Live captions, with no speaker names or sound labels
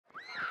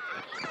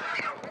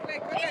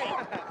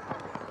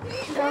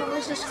There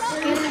was a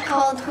school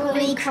called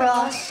Holy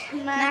Cross.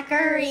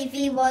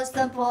 Macarivi was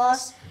the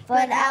boss,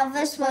 but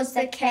Elvis was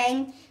the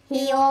king.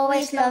 He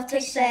always loved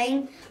to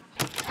sing.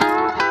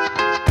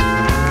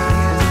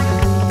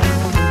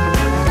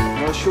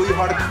 I'll show you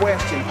how to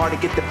question, how to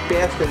get the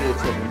best out of the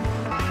children.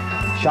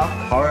 Shock,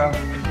 horror,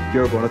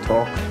 you're going to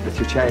talk with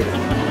your child.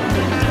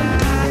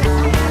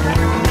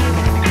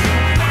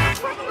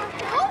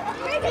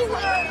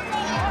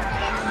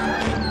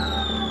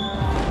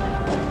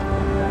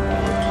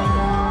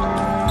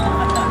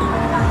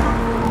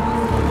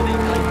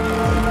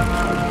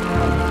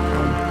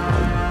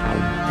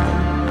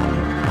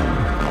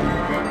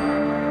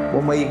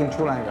 One way you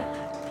control anger.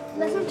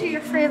 Listen to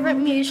your favourite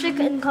music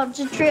and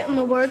concentrate on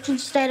the words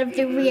instead of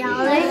the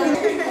reality.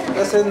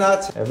 Listen,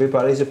 that's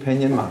everybody's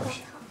opinion matters.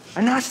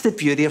 And that's the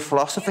beauty of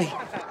philosophy.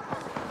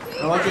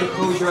 I want you to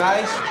close your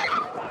eyes.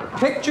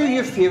 Picture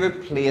your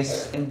favourite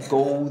place and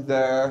go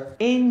there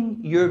in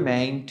your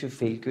mind to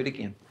feel good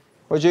again.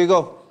 Where'd you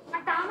go?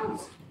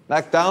 McDonald's.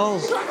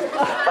 McDonald's.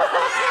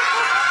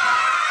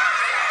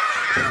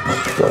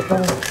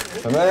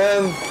 Come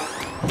in.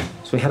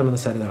 So we had him on the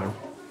side of the arm.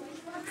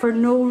 For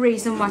no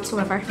reason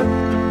whatsoever.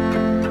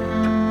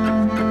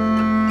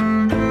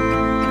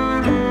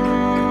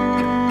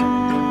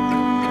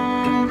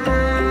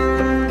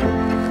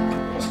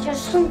 It's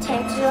just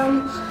sometimes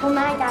when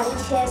my daddy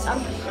says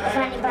if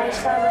anybody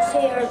starts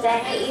here or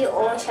there, you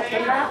always hit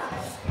them back.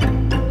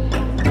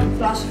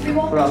 Philosophy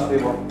wall.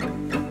 Philosophy wall.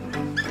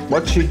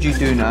 What should you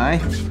do now?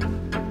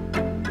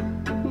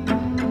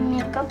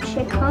 Make up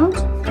shake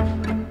hands.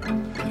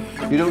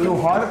 You don't know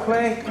how to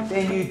play,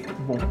 then you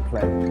won't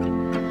play.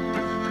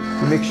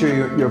 So make sure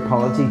your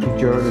apology to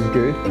Jared is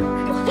good.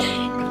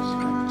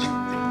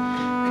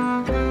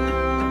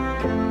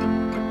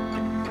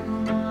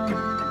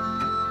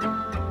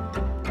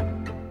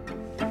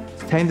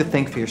 It's time to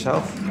think for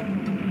yourself.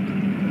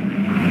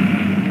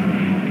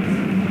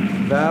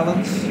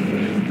 Violence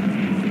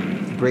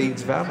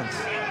breeds violence.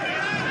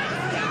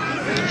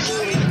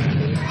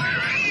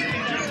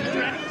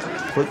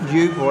 But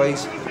you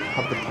boys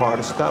have the power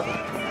to stop it.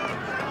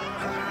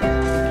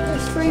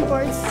 There's 3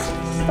 words.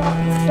 Stop,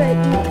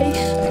 threaten,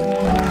 peace.